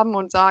irgendwie haben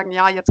und sagen,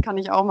 ja, jetzt kann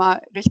ich auch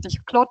mal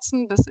richtig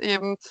klotzen, bis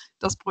eben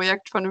das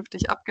Projekt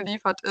vernünftig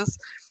abgeliefert ist.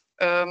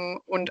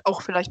 Und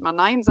auch vielleicht mal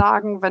Nein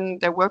sagen, wenn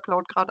der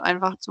Workload gerade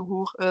einfach zu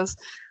hoch ist.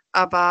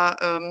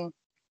 Aber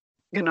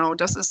genau,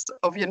 das ist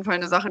auf jeden Fall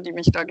eine Sache, die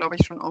mich da, glaube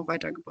ich, schon auch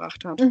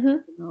weitergebracht hat.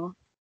 Genau.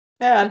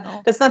 Ja,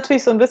 das ist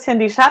natürlich so ein bisschen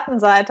die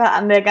Schattenseite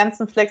an der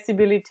ganzen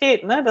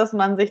Flexibilität, ne? Dass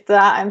man sich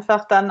da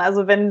einfach dann,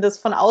 also wenn das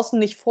von außen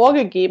nicht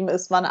vorgegeben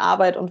ist, wann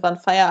Arbeit und wann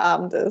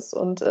Feierabend ist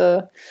und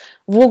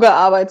wo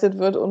gearbeitet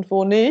wird und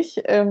wo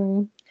nicht,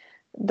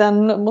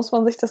 dann muss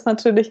man sich das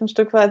natürlich ein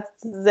Stück weit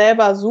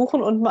selber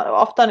suchen und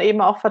oft dann eben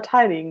auch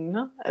verteidigen,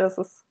 ne? Das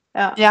ist,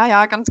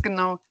 ja, ganz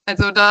genau.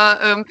 Also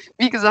da,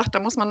 wie gesagt,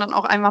 da muss man dann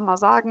auch einfach mal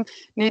sagen,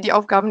 nee, die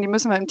Aufgaben, die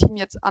müssen wir im Team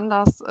jetzt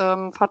anders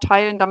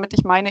verteilen, damit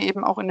ich meine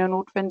eben auch in der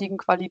notwendigen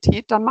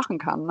Qualität dann machen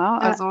kann.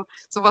 Ne? Also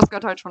sowas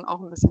gehört halt schon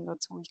auch ein bisschen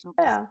dazu. Ich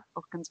glaube, das ist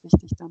auch ganz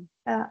wichtig dann.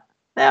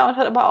 Ja, und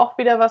hat aber auch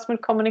wieder was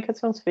mit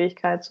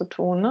Kommunikationsfähigkeit zu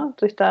tun, ne?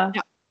 Sich da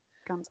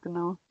ganz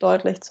genau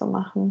deutlich zu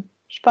machen.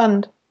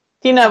 Spannend.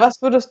 Dina,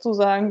 was würdest du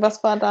sagen?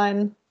 Was war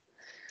dein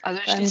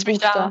Also ich schließe mich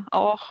da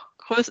auch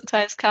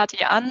größtenteils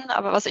Kathi an,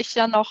 aber was ich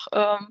dann noch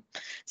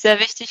sehr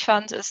wichtig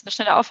fand, ist eine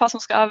schnelle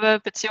Auffassungsgabe,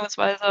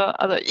 beziehungsweise,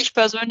 also ich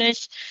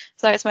persönlich,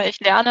 sage jetzt mal, ich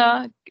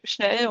lerne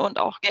schnell und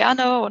auch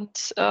gerne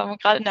und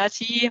gerade in der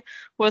IT,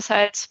 wo es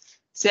halt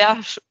sehr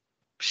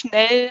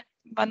schnell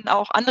man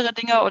auch andere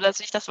Dinge oder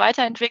sich das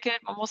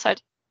weiterentwickelt, man muss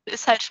halt,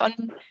 ist halt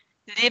schon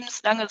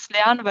lebenslanges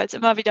Lernen, weil es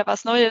immer wieder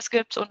was Neues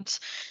gibt und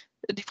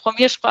die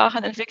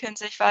Programmiersprachen entwickeln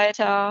sich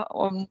weiter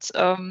und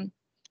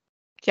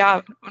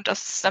und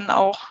das ist dann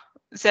auch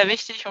sehr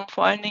wichtig und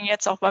vor allen Dingen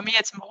jetzt auch bei mir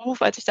jetzt im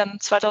Beruf, als ich dann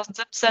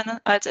 2017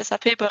 als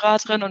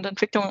SAP-Beraterin und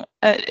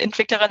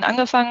Entwicklerin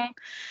angefangen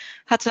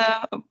hatte,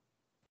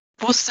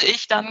 wusste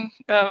ich dann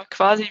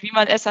quasi, wie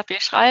man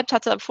SAP schreibt,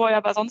 hatte vorher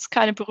aber sonst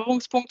keine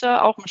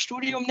Berührungspunkte, auch im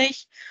Studium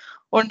nicht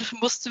und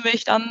musste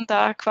mich dann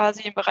da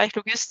quasi im Bereich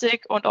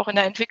Logistik und auch in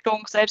der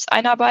Entwicklung selbst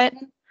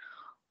einarbeiten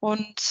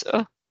und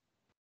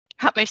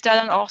habe mich da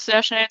dann auch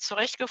sehr schnell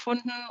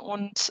zurechtgefunden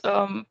und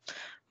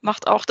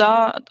macht auch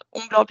da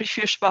unglaublich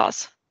viel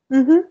Spaß.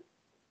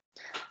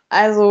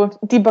 Also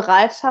die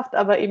Bereitschaft,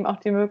 aber eben auch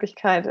die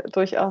Möglichkeit,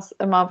 durchaus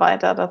immer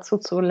weiter dazu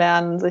zu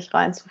lernen, sich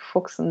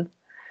reinzufuchsen.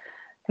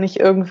 Nicht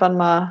irgendwann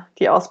mal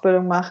die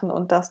Ausbildung machen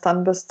und das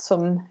dann bis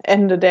zum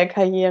Ende der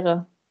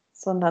Karriere,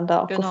 sondern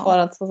da auch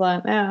gefordert zu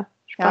sein.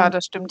 Ja,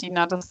 das stimmt,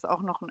 Dina. Das ist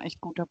auch noch ein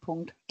echt guter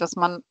Punkt, dass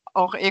man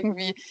auch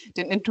irgendwie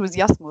den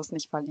Enthusiasmus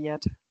nicht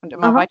verliert und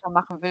immer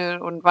weitermachen will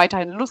und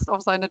weiterhin Lust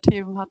auf seine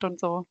Themen hat und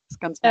so. Das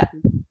ist ganz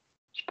wichtig.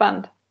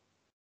 Spannend.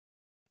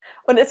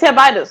 Und ist ja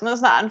beides, ne?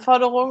 Ist eine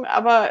Anforderung,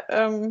 aber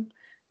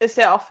ist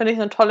ja auch, finde ich,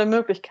 eine tolle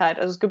Möglichkeit.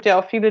 Also es gibt ja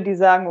auch viele, die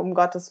sagen, um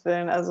Gottes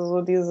Willen, also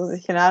so dieses,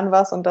 ich lerne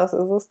was und das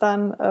ist es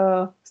dann,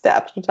 ist der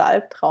absolute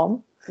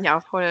Albtraum. Ja,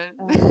 voll.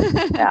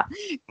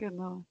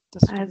 Genau.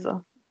 Das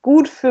also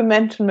gut für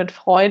Menschen mit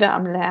Freude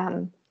am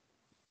Lernen.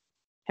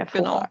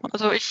 Genau.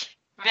 Also ich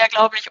wäre,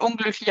 glaube ich,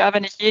 unglücklicher,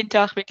 wenn ich jeden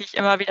Tag wirklich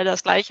immer wieder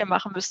das Gleiche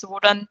machen müsste, wo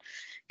dann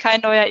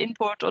kein neuer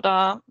Input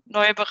oder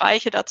neue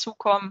Bereiche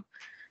dazukommen.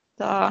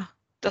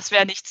 Das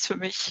wäre nichts für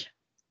mich.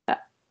 Ja.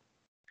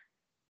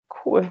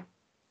 Cool.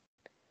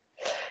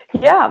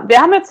 Ja, wir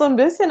haben jetzt so ein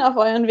bisschen auf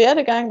euren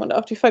Werdegang und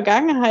auf die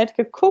Vergangenheit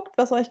geguckt,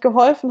 was euch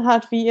geholfen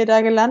hat, wie ihr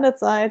da gelandet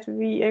seid,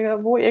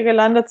 wo ihr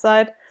gelandet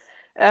seid.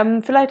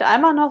 Vielleicht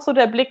einmal noch so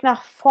der Blick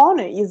nach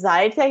vorne. Ihr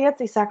seid ja jetzt,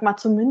 ich sag mal,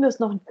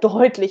 zumindest noch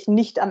deutlich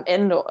nicht am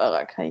Ende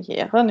eurer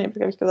Karriere. Ne,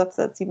 habe ich gesagt,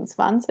 seit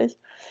 27.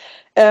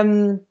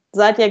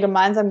 Seid ihr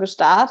gemeinsam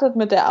gestartet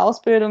mit der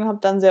Ausbildung,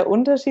 habt dann sehr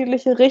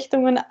unterschiedliche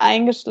Richtungen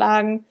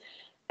eingeschlagen.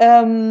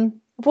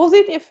 Wo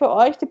seht ihr für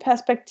euch die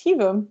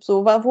Perspektive?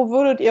 So, wo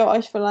würdet ihr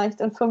euch vielleicht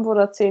in 5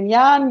 oder 10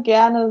 Jahren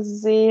gerne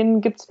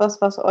sehen? Gibt es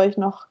was euch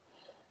noch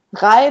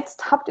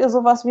reizt? Habt ihr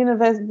sowas wie eine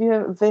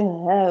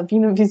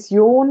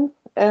Vision?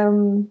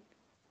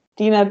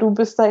 Dina, du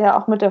bist da ja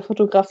auch mit der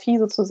Fotografie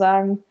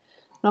sozusagen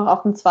noch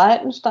auf dem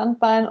zweiten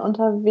Standbein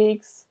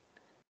unterwegs.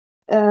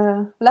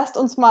 Lasst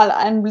uns mal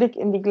einen Blick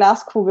in die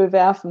Glaskugel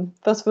werfen.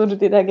 Was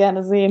würdet ihr da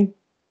gerne sehen?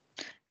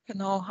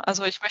 Genau,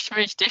 also ich möchte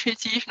mich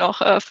definitiv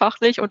noch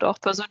fachlich und auch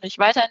persönlich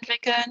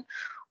weiterentwickeln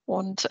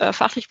und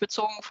fachlich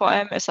bezogen vor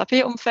allem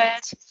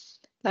SAP-Umfeld.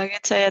 Da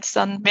geht es ja jetzt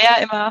dann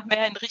immer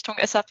mehr in Richtung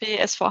SAP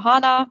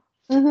S4HANA.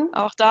 Mhm.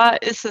 Auch da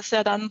ist es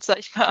ja dann, sag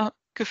ich mal,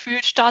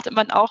 gefühlt startet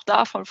man auch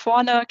da von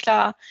vorne.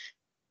 Klar,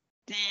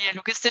 die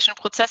logistischen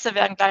Prozesse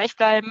werden gleich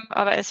bleiben,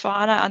 aber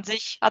S4HANA an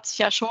sich hat sich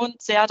ja schon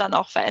sehr dann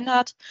auch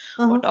verändert.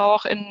 Und Mhm.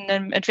 auch in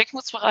dem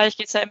Entwicklungsbereich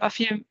geht es ja immer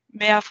viel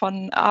mehr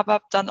von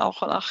ABAP dann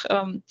auch nach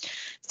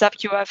SAP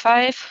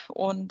UI5.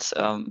 Und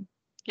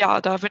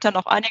ja, da wird dann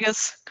noch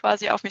einiges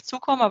quasi auf mich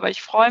zukommen, aber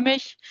ich freue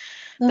mich,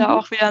 da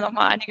auch wieder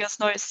nochmal einiges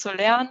Neues zu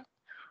lernen.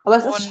 Aber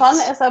es ist Und schon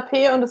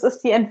SAP und es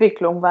ist die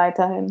Entwicklung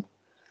weiterhin.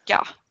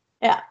 ja,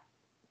 Ja,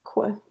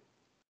 cool.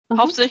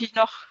 hauptsächlich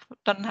noch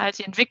dann halt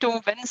die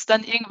Entwicklung, wenn es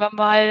dann irgendwann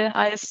mal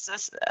heißt,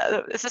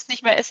 es ist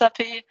nicht mehr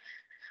SAP,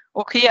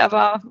 okay,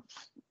 aber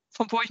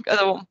von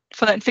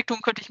der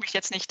Entwicklung könnte ich mich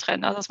jetzt nicht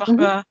trennen. Also es macht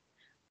mir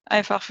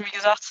einfach, wie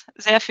gesagt,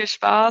 sehr viel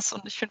Spaß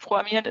und ich finde,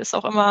 Programmieren ist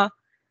auch immer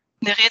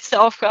eine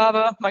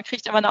Rätselaufgabe. Man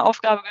kriegt immer eine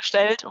Aufgabe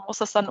gestellt und muss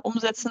das dann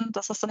umsetzen,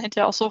 dass das dann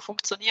hinterher auch so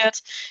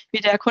funktioniert, wie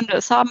der Kunde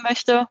es haben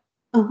möchte.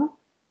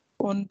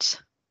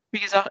 Und wie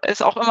gesagt,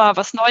 ist auch immer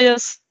was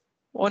Neues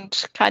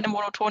und keine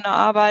monotone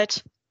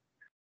Arbeit.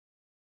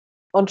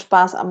 Und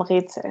Spaß am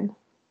Rätseln.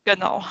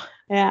 Genau.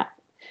 Ja.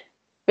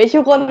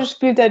 Welche Rolle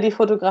spielt da die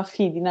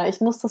Fotografie, Dina?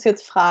 Ich muss das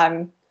jetzt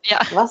fragen. Ja.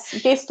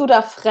 Gehst du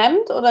da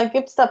fremd oder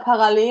gibt es da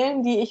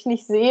Parallelen, die ich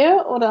nicht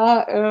sehe?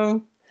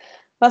 Oder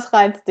was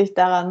reizt dich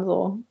daran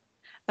so?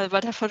 Also bei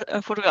der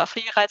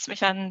Fotografie reizt mich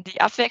dann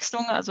die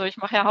Abwechslung. Also ich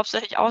mache ja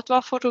hauptsächlich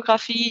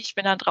Outdoor-Fotografie. Ich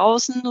bin dann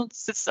draußen und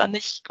sitze dann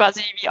nicht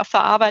quasi wie auf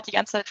der Arbeit die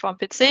ganze Zeit vor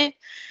dem PC.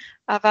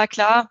 Aber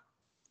klar,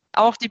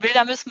 auch die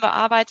Bilder müssen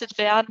bearbeitet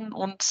werden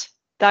und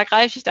da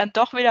greife ich dann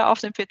doch wieder auf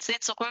den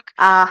PC zurück.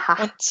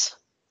 Aha. Und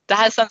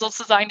da ist dann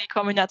sozusagen die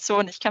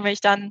Kombination. Ich kann mich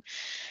dann,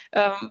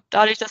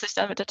 dadurch, dass ich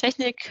dann mit der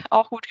Technik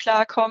auch gut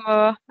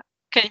klarkomme,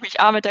 kenne ich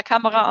mich A mit der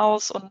Kamera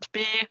aus und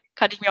B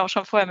kannte ich mich auch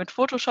schon vorher mit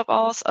Photoshop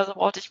aus. Also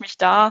brauchte ich mich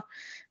da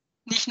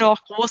nicht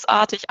noch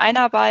großartig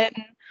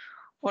einarbeiten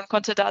und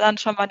konnte da dann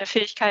schon meine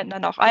Fähigkeiten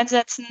dann auch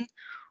einsetzen.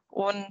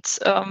 Und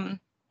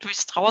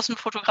durchs draußen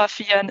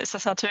fotografieren ist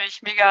das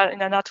natürlich mega, in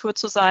der Natur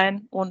zu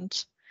sein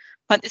und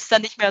man ist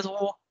dann nicht mehr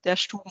so der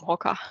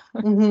Stubenhocker.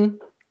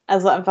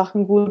 Also einfach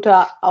ein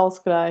guter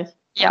Ausgleich.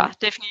 Ja,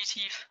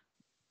 definitiv.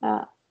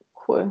 Ja,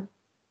 cool.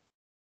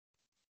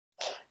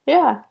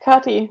 Ja,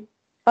 Kathi,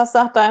 was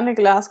sagt deine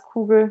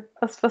Glaskugel?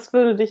 Was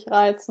würde dich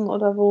reizen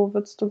oder wo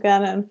würdest du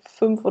gerne in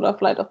 5 oder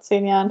vielleicht auch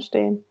 10 Jahren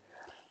stehen?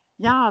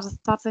 Ja, das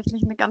ist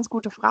tatsächlich eine ganz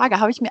gute Frage.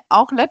 Habe ich mir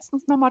auch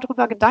letztens noch mal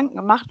drüber Gedanken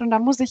gemacht und da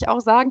muss ich auch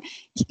sagen,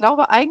 ich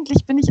glaube,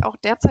 eigentlich bin ich auch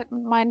derzeit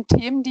mit meinen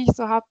Themen, die ich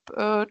so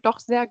habe, doch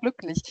sehr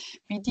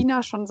glücklich. Wie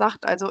Dina schon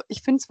sagt, also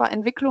ich finde zwar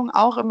Entwicklung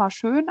auch immer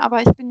schön,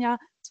 aber ich bin ja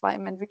zwar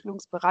im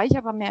Entwicklungsbereich,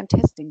 aber mehr im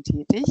Testing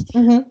tätig.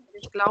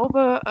 Ich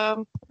glaube,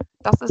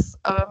 das ist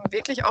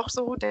wirklich auch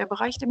so der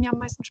Bereich, der mir am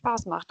meisten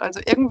Spaß macht.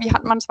 Also irgendwie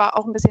hat man zwar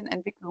auch ein bisschen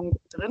Entwicklung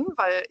drin,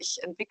 weil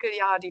ich entwickle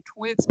ja die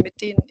Tools,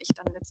 mit denen ich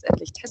dann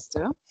letztendlich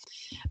teste.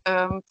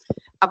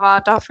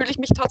 Aber da fühle ich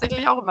mich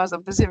tatsächlich auch immer so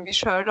ein bisschen wie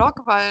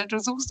Sherlock, weil du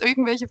suchst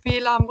irgendwelche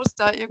Fehler, musst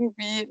da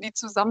irgendwie die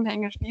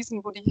Zusammenhänge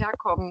schließen, wo die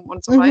herkommen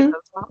und so weiter.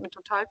 Das macht mir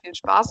total viel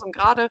Spaß und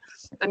gerade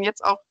dann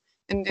jetzt auch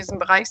in diesem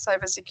Bereich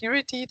Cyber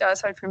Security, da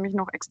ist halt für mich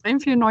noch extrem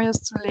viel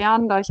Neues zu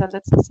lernen, da ich ja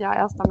letztes Jahr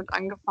erst damit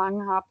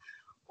angefangen habe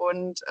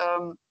und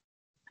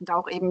da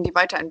auch eben die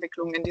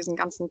Weiterentwicklung in diesem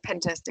ganzen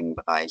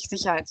Pentesting-Bereich,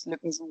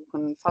 Sicherheitslücken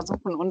suchen,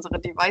 versuchen unsere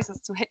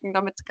Devices zu hacken,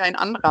 damit es kein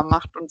anderer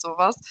macht und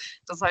sowas.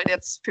 Das ist halt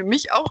jetzt für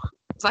mich auch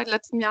seit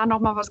letztem Jahr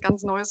nochmal was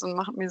ganz Neues und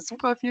macht mir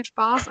super viel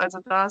Spaß. Also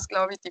da ist,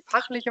 glaube ich, die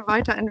fachliche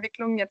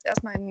Weiterentwicklung jetzt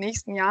erstmal in den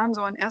nächsten Jahren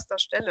so an erster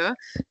Stelle,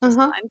 dass ich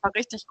einfach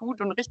richtig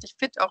gut und richtig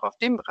fit auch auf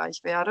dem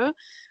Bereich werde.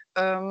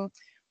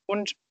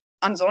 Und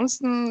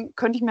ansonsten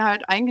könnte ich mir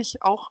halt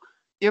eigentlich auch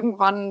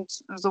irgendwann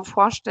so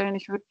vorstellen,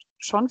 ich würde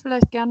schon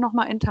vielleicht gern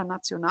nochmal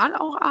international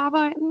auch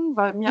arbeiten,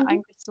 weil mir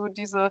eigentlich so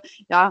diese,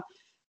 ja,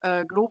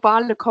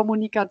 globale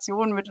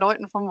Kommunikation mit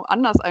Leuten von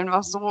woanders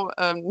einfach so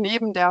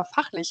neben der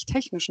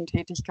fachlich-technischen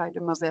Tätigkeit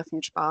immer sehr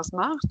viel Spaß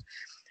macht.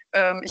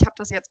 Ich habe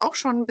das jetzt auch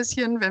schon ein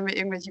bisschen, wenn wir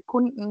irgendwelche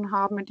Kunden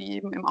haben, die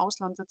eben im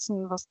Ausland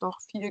sitzen, was doch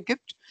viel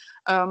gibt,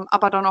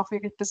 aber dann auch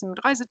wirklich ein bisschen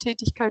mit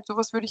Reisetätigkeit,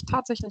 sowas würde ich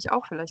tatsächlich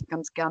auch vielleicht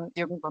ganz gern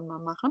irgendwann mal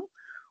machen.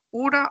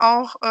 Oder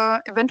auch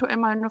eventuell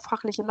mal eine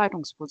fachliche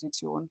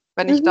Leitungsposition.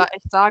 Wenn ich da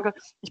echt sage,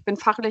 ich bin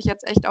fachlich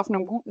jetzt echt auf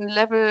einem guten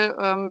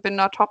Level, bin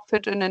da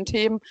topfit in den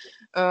Themen,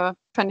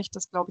 fände ich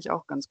das, glaube ich,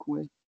 auch ganz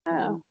cool.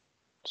 Ja,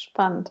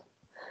 spannend.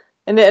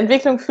 In der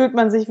Entwicklung fühlt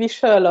man sich wie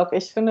Sherlock.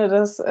 Ich finde,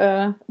 das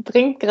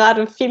bringt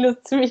gerade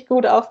vieles ziemlich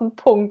gut auf den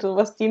Punkt. So,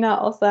 was Dina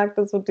auch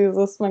sagte, so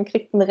dieses, man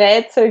kriegt ein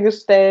Rätsel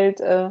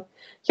gestellt.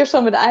 Ich habe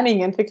schon mit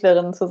einigen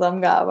Entwicklerinnen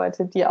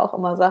zusammengearbeitet, die auch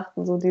immer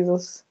sagten, so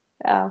dieses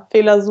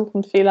Fehler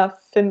suchen, Fehler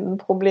finden,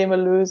 Probleme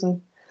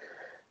lösen.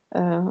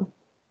 Finde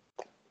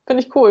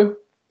ich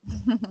cool.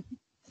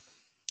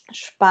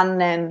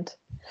 Spannend.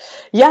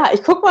 Ja,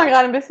 ich gucke mal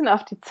gerade ein bisschen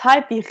auf die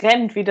Zeit, die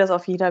rennt, wie das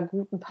auf jeder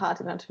guten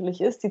Party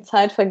natürlich ist. Die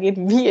Zeit vergeht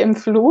wie im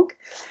Flug.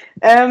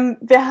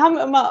 Wir haben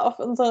immer auf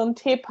unseren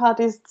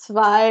Teepartys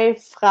 2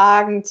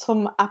 Fragen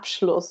zum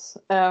Abschluss,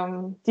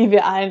 die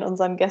wir allen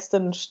unseren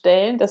Gästinnen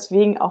stellen,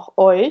 deswegen auch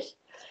euch.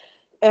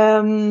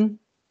 Ein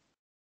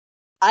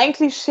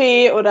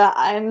Klischee oder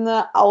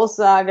eine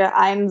Aussage,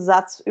 einen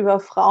Satz über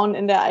Frauen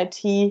in der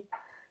IT,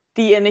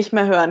 die ihr nicht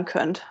mehr hören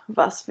könnt.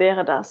 Was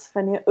wäre das,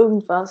 wenn ihr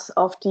irgendwas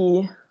auf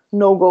die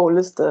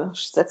No-Go-Liste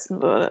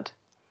setzen würdet?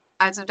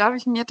 Also da habe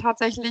ich mir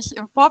tatsächlich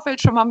im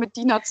Vorfeld schon mal mit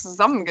Dina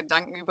zusammen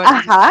Gedanken über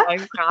diese 2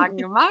 Fragen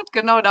gemacht.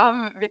 Genau,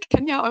 wir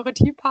kennen ja eure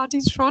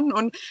Teepartys schon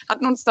und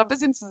hatten uns da ein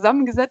bisschen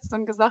zusammengesetzt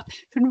und gesagt,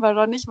 finden wir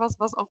da nicht was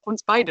auf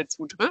uns beide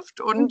zutrifft.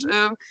 Und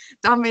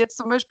da haben wir jetzt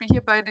zum Beispiel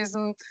hier bei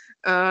diesen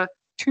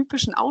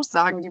typischen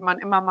Aussagen, die man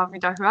immer mal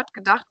wieder hört,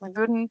 gedacht, wir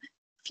würden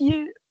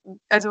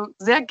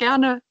sehr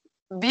gerne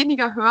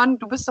weniger hören,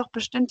 du bist doch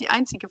bestimmt die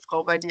einzige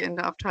Frau bei dir in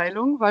der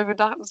Abteilung, weil wir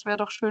dachten, es wäre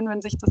doch schön,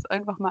 wenn sich das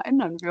einfach mal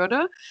ändern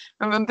würde,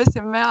 wenn wir ein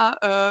bisschen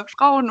mehr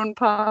Frauen und ein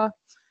paar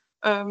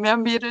mehr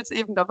Mädels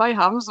eben dabei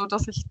haben,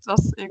 sodass sich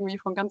das irgendwie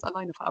von ganz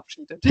alleine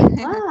verabschiedet.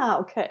 Ah,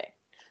 okay.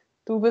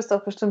 Du bist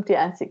doch bestimmt die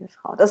einzige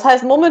Frau. Das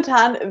heißt,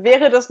 momentan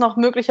wäre das noch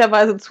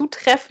möglicherweise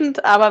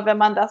zutreffend, aber wenn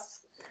man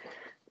das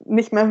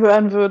nicht mehr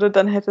hören würde,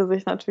 dann hätte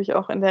sich natürlich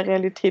auch in der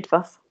Realität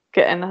was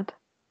geändert.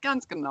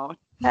 Ganz genau.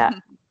 Ja.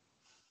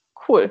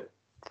 Cool.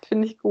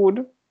 Finde ich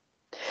gut.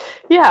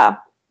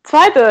 Ja,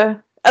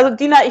 zweite. Also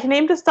Dina, ich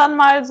nehme das dann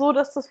mal so,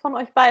 dass das von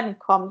euch beiden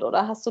kommt.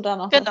 Oder hast du da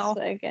noch was zu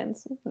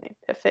ergänzen? Nee,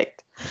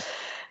 perfekt.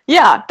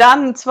 Ja,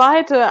 dann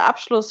zweite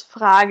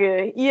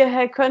Abschlussfrage.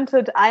 Ihr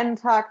könntet einen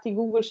Tag die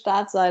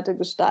Google-Startseite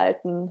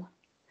gestalten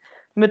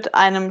mit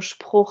einem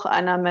Spruch,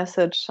 einer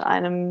Message,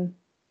 einem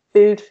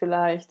Bild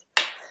vielleicht.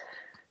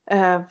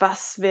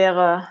 Was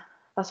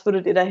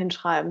würdet ihr da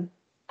hinschreiben?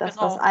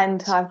 Was einen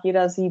Tag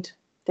jeder sieht,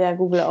 der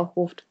Google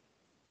aufruft.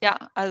 Ja,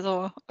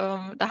 also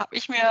da habe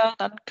ich mir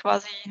dann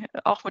quasi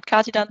auch mit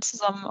Kathi dann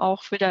zusammen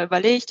auch wieder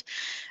überlegt.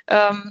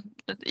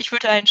 Ich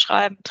würde da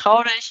hinschreiben,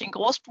 trau dich in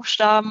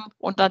Großbuchstaben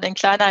und dann in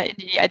kleiner in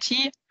die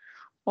IT.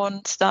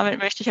 Und damit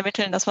möchte ich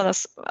vermitteln, dass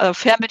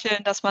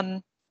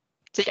man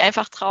sich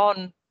einfach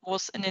trauen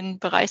muss, in den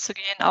Bereich zu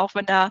gehen, auch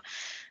wenn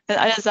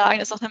alle sagen,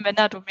 es ist doch eine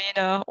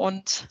Männerdomäne.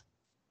 Und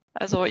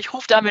also ich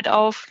rufe damit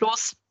auf,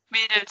 los,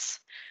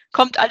 Mädels,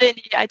 kommt alle in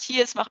die IT,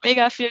 es macht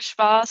mega viel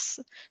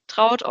Spaß,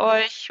 traut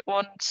euch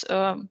und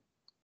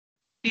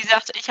wie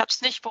gesagt, ich habe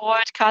es nicht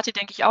bereut, Kathi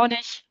denke ich auch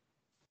nicht.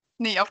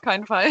 Nee, auf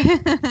keinen Fall.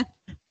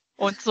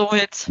 Und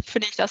somit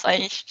finde ich das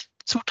eigentlich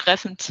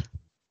zutreffend.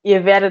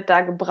 Ihr werdet da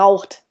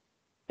gebraucht.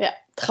 Ja,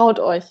 traut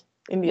euch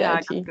in die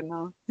IT. Ja,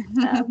 genau.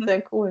 Ja,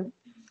 sehr cool.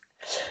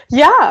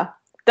 Ja,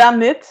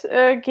 damit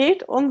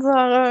geht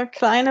unsere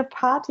kleine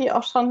Party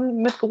auch schon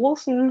mit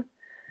großen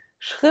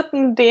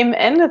Schritten dem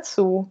Ende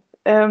zu.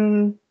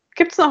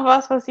 Gibt es noch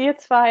was ihr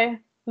 2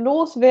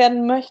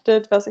 loswerden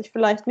möchtet, was ich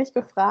vielleicht nicht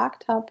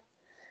gefragt habe?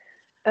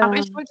 Aber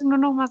ich wollte nur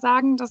noch mal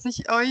sagen, dass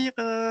ich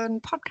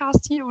euren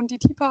Podcast hier und die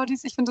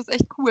Teepartys, ich finde das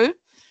echt cool.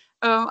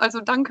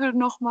 Also danke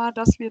nochmal,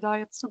 dass wir da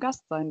jetzt zu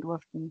Gast sein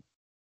durften.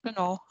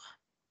 Genau.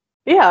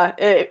 Ja,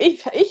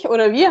 ich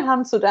oder wir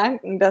haben zu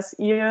danken, dass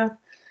ihr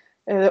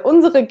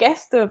unsere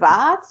Gäste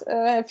wart.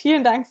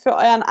 Vielen Dank für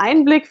euren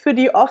Einblick, für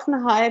die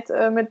Offenheit,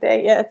 mit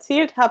der ihr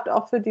erzählt habt,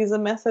 auch für diese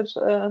Message.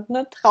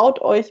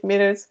 Traut euch,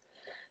 Mädels.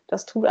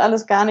 Das tut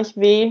alles gar nicht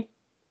weh.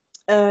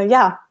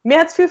 Mir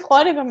hat es viel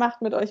Freude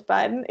gemacht mit euch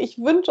beiden. Ich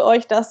wünsche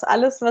euch, dass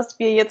alles, was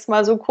wir jetzt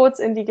mal so kurz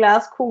in die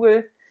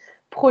Glaskugel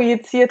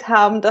projiziert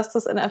haben, dass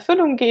das in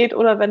Erfüllung geht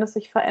oder wenn es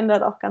sich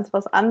verändert, auch ganz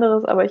was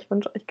anderes. Aber ich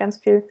wünsche euch ganz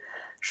viel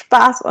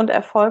Spaß und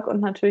Erfolg und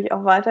natürlich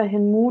auch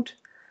weiterhin Mut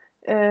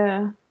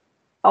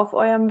auf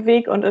eurem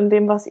Weg und in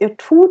dem, was ihr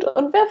tut.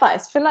 Und wer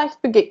weiß,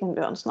 vielleicht begegnen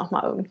wir uns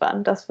nochmal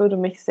irgendwann. Das würde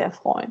mich sehr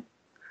freuen.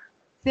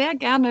 Sehr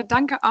gerne,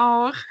 danke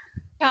auch.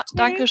 Ja,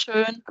 danke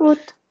schön. Gut,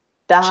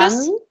 dann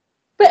Tschüss.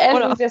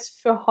 Beenden wir es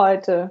für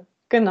heute.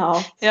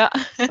 Genau. Ja.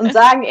 Und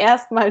sagen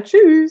erstmal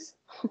Tschüss.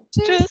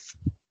 Tschüss.